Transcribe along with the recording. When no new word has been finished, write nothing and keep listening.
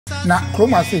na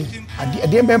chroma say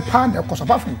ade be pan the cost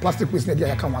apart from plastic waste na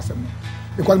dey can wasem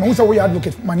because when we say we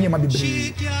advocate money ma be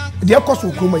the cost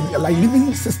of chroma like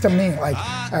living system name like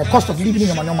cost of living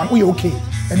in man we okay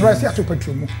and right say at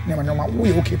TRUMU na man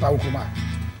we okay pa chroma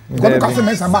because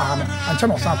customers are bad and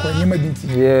channel say ko nyema binti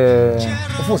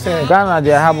before say Ghana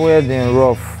they have wedding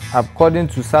rough according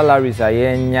to salaries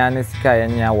ayenya ne sika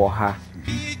ayenya wo ha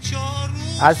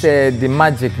I said the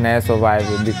magic na survive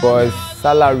because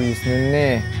salaries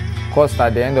ne cost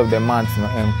at the end of the month no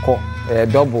enko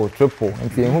double triple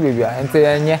nti hu bibia nti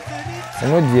enye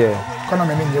eno die kono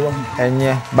me nye wo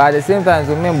enye but at the same time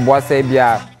so me mboa say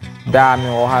bia da me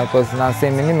wo ha because na say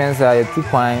me mensa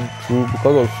 2.2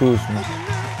 because of shoes no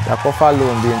ya ko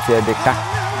follow mbi nti e de ka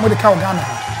mo de ka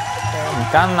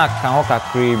Ghana kan ho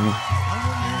kakra bi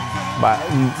ba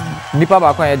nipa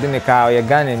ba kon ye de ne ka ye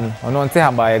Ghana ni ono nte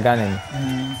ha ba ye Ghana ni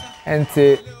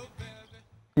ente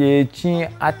ye chi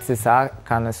atisa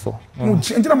kan so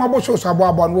ntina ma bo show so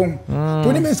abo no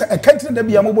to ni me say e kantin da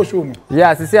bia mo bo show no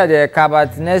yeah sisi ade e ka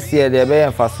but next year de be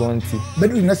en fa so nti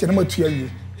bedu next year na ma tua wie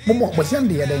mo sian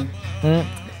de ye den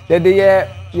de ye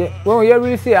when you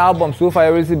really see albums so far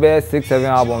you really see be 6-7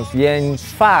 albums ye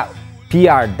fa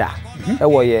PR da e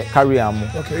wo ye carry am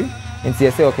okay nti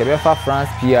ye say okay be fa France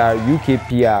PR UK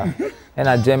PR and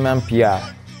a German PR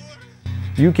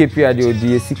UK PR de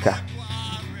odi esika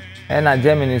and a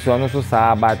Germany so no so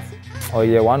sa but or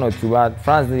yeah 1 or 2 but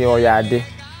France they or yeah de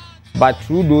but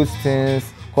through those things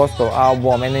cost of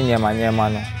album and nyema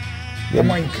no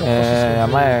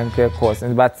yeah cost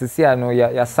but to see I know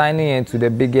you're signing into the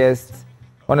biggest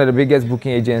one of the biggest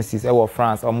booking agencies ever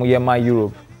France or Muyema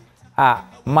Europe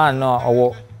man no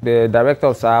or the director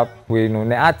of SAP we know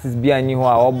the artists be any who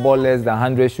are all less than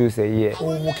 100 shows a year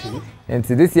okay and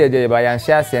this year they buy and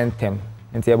share sentem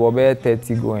and they about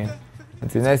 30 going.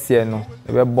 Until next year, no,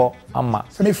 we bo ama.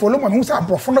 So me follow man who say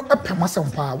abrofo no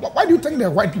epemasem pa. Why do you think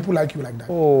the white people like you like that?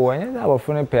 Oh, and that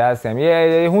abrofo no pay asem.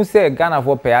 Yeah, who say Ghana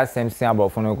for pay asem say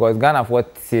abrofo no because Ghana for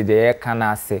say the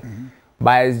can say.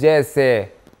 But it's just say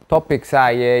topics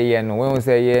are yeah no. When we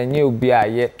say yeah new be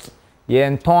yeah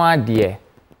nton ade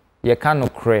ye can no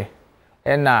cre.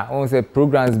 And now when we say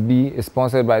programs be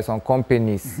sponsored by some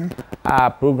companies.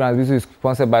 Programs be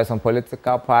sponsored by some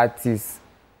political parties.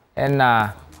 And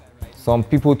some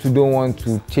people too don't want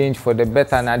to change for the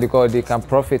better now because they can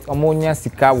profit. Omonya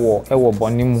sika wo e wo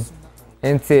bonimu.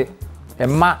 Ente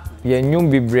ema ye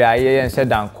nyum bibria ye nhye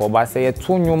danko ba say ye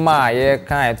to nyuma ye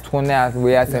kan to na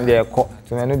we asem de ekọ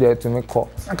to me no de to me kọ.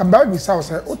 Aka ba bi say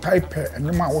o type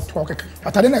nyuma wo to okeke.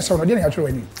 Atade na say no de na yatwe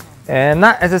wani.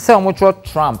 Na ese say omo tro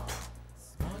Trump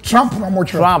no mo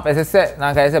tro. Trump ese say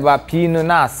na ka ese ba pino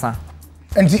na asa.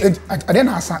 And ade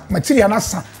na asa material na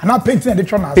asa na paint na de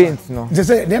tro na asa. Paint no. They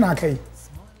say de na kai.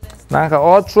 Na ka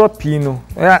all pino.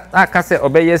 Aka say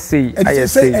obeye say aye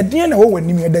say. Ade na wo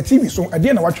wani mi the TV so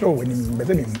ade na wa tro wani mi be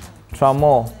say me.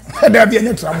 TRUMU. There be any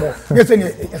TRUMU. You say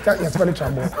yes for the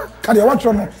TRUMU. Ka de wa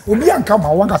tro no obi anka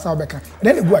ma wa kasa obeka.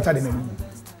 Then e go atade na ni.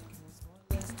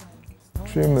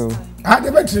 TRUMU.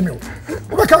 De be TRUMU.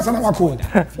 Obeka sana wa ko.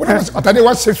 Wona atade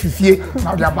wa se fifie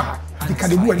na de aba. Di ka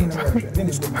de bu ani na wa hwe. Then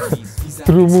e go.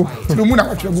 TRUMU na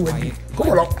wa tro bu ani.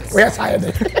 Ko lo. O ya sa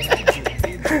de.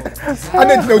 I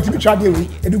didn't know to be trying to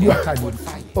do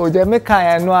it. Oh, Jamaica,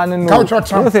 I know, I know.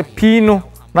 Culture was a pino.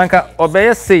 Manka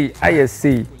obey say, I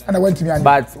say. And I went to me,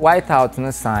 but white out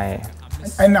no sign.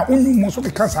 And now, most of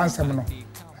the cancer answer.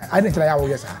 I didn't tell you,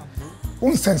 yes, sir.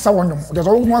 One sense, I want there's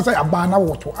always one say a banner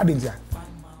water. I didn't.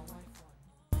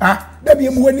 There be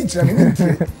a more nature.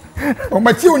 Oh,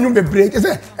 my team will break,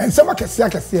 and someone can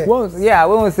say, yeah,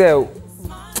 we will say,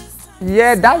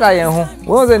 yeah, that I am.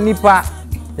 What was a nipa?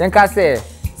 Yanka say.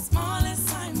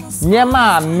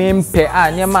 Nyema mempe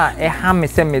nyema ha me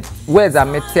se me words are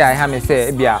me say ha me say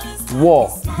bia war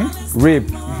rape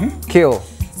kill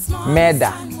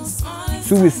murder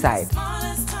suicide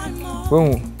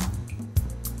when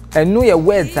enu ye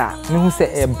words are me who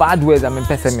say bad words are me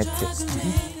pese me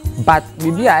but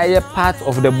maybe a part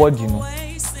of the body no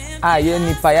ye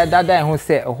nipa ya dada who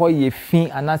say ho ye fin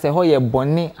anase ho ye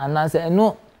boni anase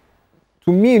no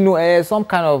to me no some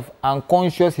kind of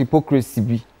unconscious hypocrisy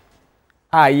be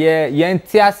yeah,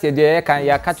 entias ye can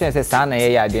ya catch and say sana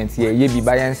ye identity ye be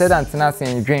by and said antina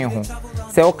sen dwen ho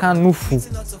say o kan nufu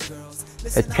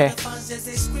etwe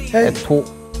eto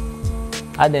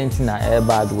identina a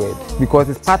bad word because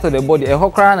it's part of the body e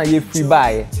hokra na ye free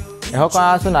by e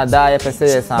hokra so na da ye pese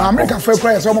ye san America free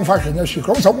cry so mo fashion ye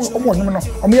shikro so mo nyum no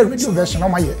o me radio version o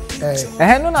ma ye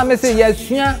no na me say ye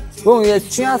sua o ye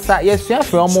sua sa ye sua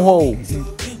free o mo ho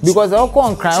because all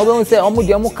con cry we say omo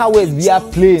de omo ka ways be a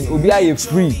plane obi a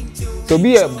free so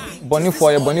be a Bonnie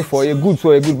for you good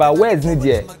so you good but where's need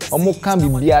there omo can be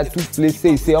bia to place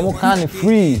say omo can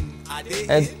free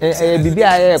bibi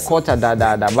aye culture da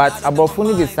but abrofo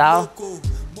ni be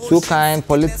so kind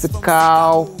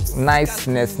political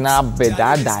niceness na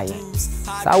bedada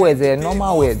that was a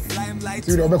normal word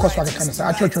you know because I can say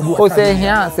actually oh say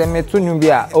here say me to nu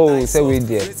bia oh say we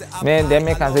there me dem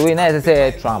make can say we na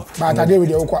say Trump but I dey with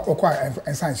the okwa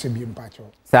ensanse bi mpacho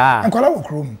sa enkwala wo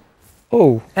krom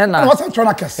oh and now what's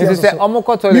trying to kese it say omo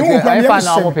ko toilet I fa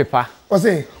na omo paper o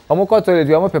say omo ko toilet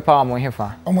omo paper omo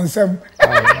hefa omo nsem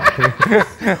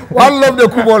one love the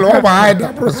kubolo over hide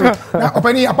that process now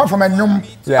opening apart from anyum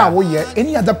wo ye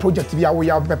any other project bi wo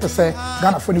ya be say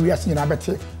Ghana for the we are na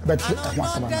beti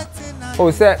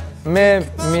oh say me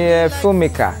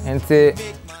filmmaker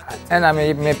and I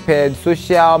me paid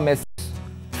social message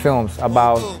films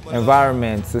about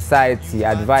environment, society,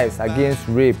 advice against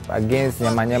rape, against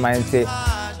nyama nte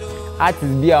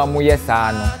artists bi a mo yes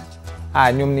ano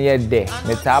a nyum ne there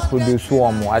meta produce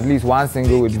one at least one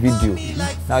single with video.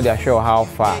 Now they are sure how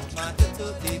far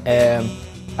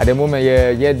at the moment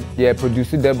yeah produce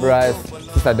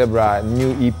Sister Deborah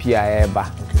new EP eba.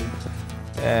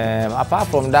 Apart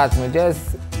from that we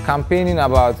just campaigning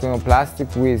about plastic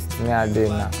waste near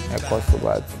there cost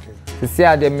about to see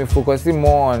how they me focusing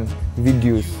more on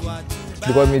videos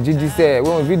because me Gigi say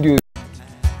when videos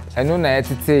eno na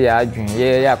etete ya adwen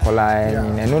ya kola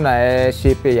eno na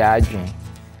shape ya adwen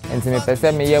enti me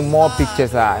pese me more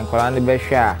pictures kola ne be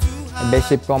hwe a be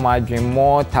shape on my adwen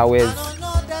more towards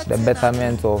the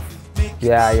betterment of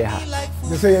yeah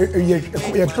they say you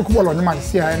kubolo no man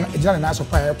see and ejana na so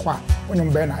pa e kwa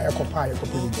onyum be na e kopa e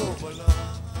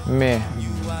kopa me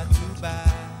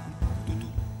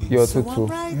your tutu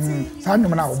sa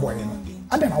nyum na oboy no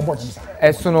ade na oboy nsa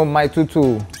esuno my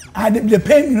tutu the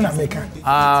pain in America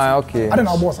okay ade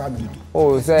na oboy sa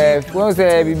oh say when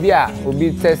say bibia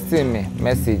obi testing me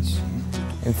message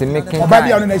into making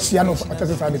obabi on na sia no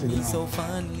test sa message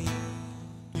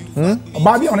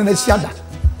obabi on na sia da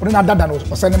oni na dada no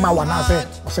osene ma wa na say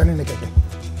osene ne keke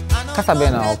kasa be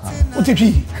na oka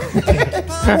utitwi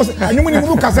anyum ni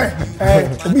mu kasa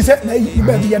obi say na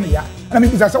iba bi ya ne ya na me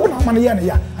bisa say wona ma ne ya ne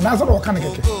ya na say do oka ne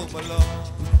keke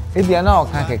e bia na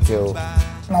oka keke o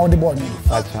na wo de boy ni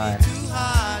that's fine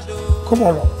come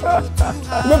on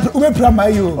ube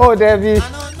prama you oh Debbie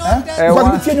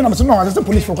because we tie na so no as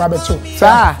police for kwaba cho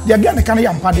sa dia bia ne kan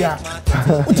ya mpade a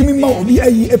utimi ma obi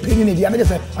ayi epenyi ne dia na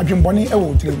say adwembone e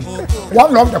wo tirim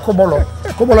one love the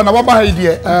kobolo na waba ha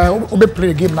die ube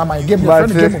play game na my game your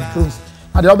friend Game of Thrones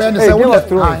and the obe ne say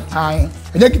ai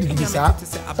enye gidigidi sa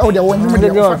so dia won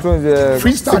Game of Thrones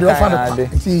freestyle your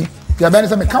fan see dia bia ne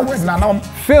say me can word na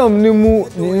film ni mu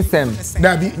nsem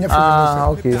da bi nye film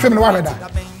okay film no wa da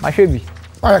ma hwebi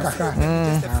aya kakra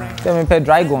tell me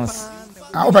dragons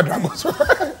open dragons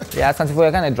yeah something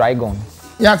for kind of dragon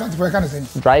yeah something for kind of thing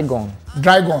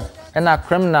dragon and a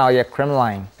criminal yeah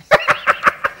crime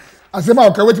asema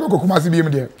okay wetin ko kuma sibi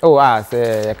em there oh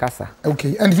say kasa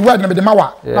okay and the word na be the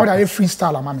mawa now that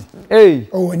freestyle amami hey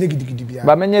oh enye gidigidi bia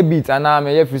ba menye beat ana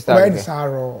me freestyle word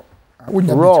saro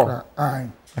wonya beat ai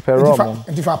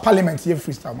if for parliament ye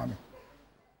freestyle mami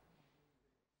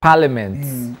parliament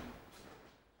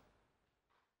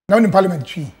now in parliament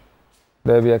tree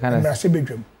baby I kind of embrace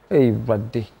bedwam hey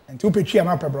brother and you petri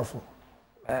am pebrofo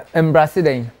embrace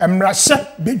den embrace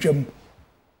bedwam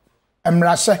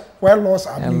embrace where laws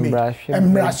are being made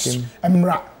embrace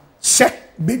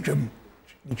bedwam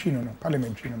the tree no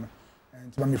parliament tree no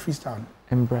and to me freestyle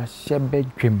embrace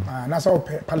bedwam na so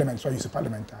parliament so you say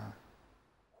parliament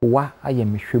wa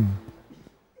ayem hwem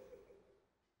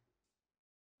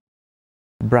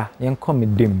bra yen come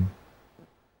dem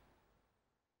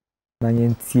na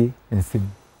yentie nsem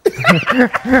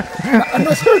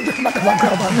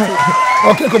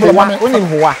okay ko bla mama oni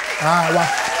huwa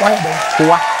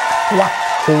wa ya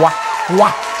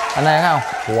huwa ana ya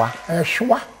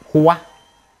huwa huwa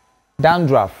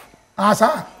dandruff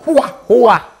sa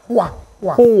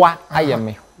huwa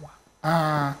ayeme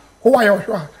huwa yo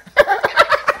hwa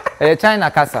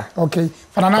China kasa okay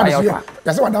fanana do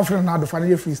ya say what that friend na do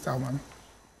fanana freestyle man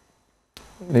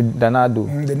Danado.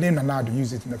 The name Nanado,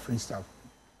 use it in the freestyle.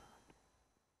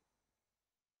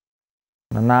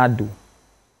 Nanado.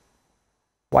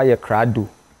 Why you crado?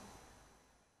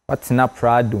 What's in a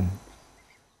prado?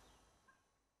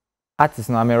 Artist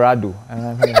no amerado.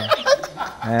 Artist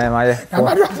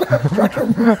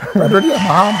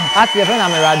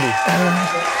amerado.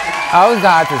 How's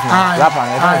that artist? Rapper.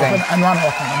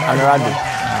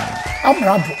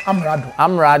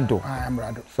 Amrado.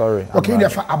 Sorry. Okay,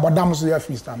 therefore Abodam so your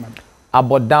freestyle man.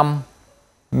 Abodam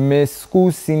me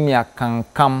school senior can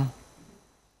come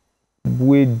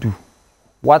Buedu.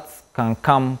 What can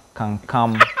come, can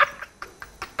come.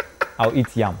 I'll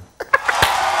eat yam.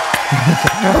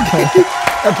 Okay.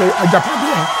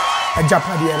 A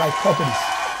Japadia like properties.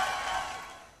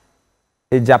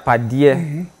 A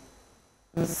Japadia.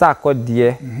 Sako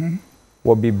dear.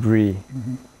 Will be brave.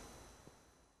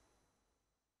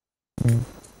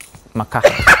 Maka.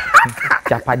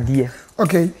 Japadia.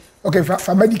 Okay,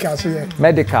 for medical, so yeah.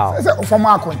 Medical. For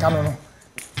my account,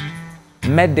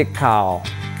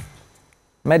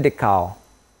 Medical.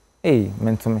 Hey,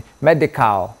 meant to me.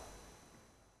 Medical.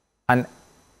 And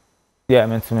yeah,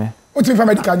 meant to me. What's in for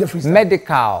medical, Jeffrey?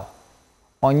 Medical.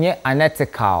 On ye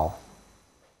unethical.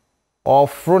 Or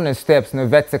front steps no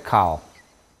vertical.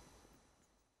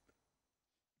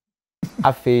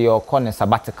 I feel your corner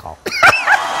sabbatical.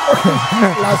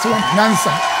 Okay. Last one,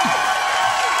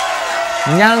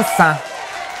 Nyansa.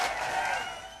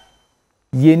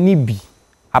 Yenibi.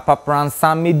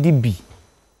 Apapransa medibi.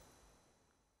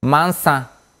 Mansa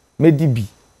medibi.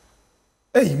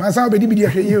 Hey, Mansa medibi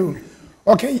you.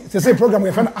 Okay, it's the same program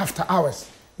we find after hours.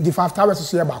 The after hours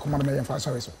is here back.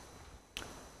 Sorry.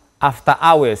 After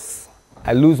hours,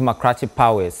 I lose my crotchy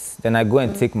powers. Then I go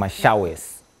and take my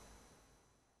showers.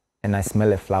 And I smell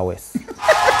the flowers.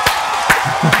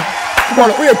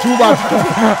 Well, we are too bad.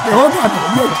 The whole time,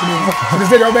 they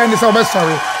say you're very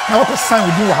sorry. Now, what a sign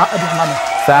with you, money.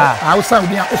 Sir, I will sign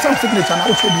with you. Some signature, I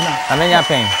will show you now. I mean, you're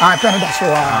paying. I can't that's so.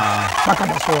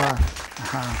 Makana so.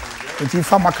 It's in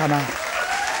Famakana.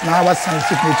 Now, I was signing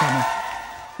signature.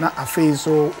 Now, I feel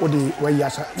so. What the way you are.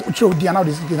 Which you are now,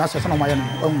 this is not some of my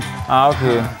own.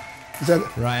 Okay.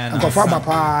 Ryan. And confirm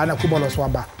Papa and a Kubolo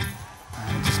Swaba.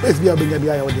 Space be a big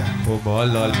idea.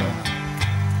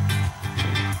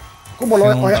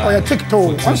 Kubolo or a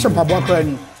TikTok, one simple boy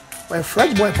crying, or a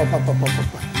French boy, papa.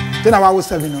 Then I was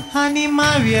 7. Honey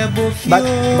Maria Buffy.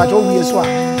 But always one,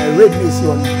 a red miss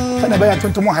on. Can I buy a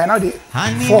 20 more? I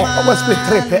 4 hours per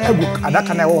trip per book. And that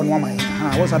can I own one.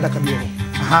 I was at that can be.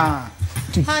 Aha.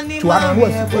 To 1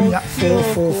 was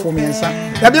 4 me, son.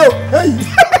 Hey,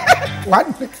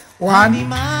 1,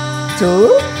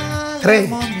 2,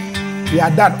 3. We are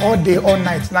done all day, all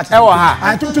night. I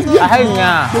took to the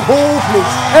whole place.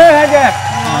 Hey, the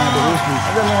whole place.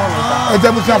 I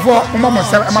don't know. For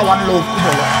Wanlov.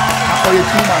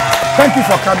 Thank you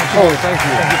for coming. Oh, thank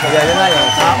you. Yeah,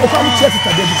 come check it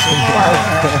again.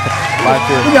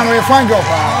 You are a fine girl.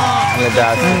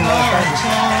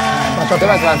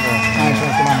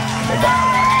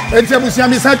 It's a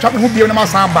museum is such a who be on my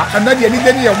samba, and then you need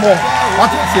any more.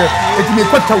 What is it? It may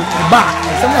cut out the bar.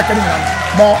 Some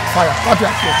more fire. What is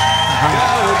it?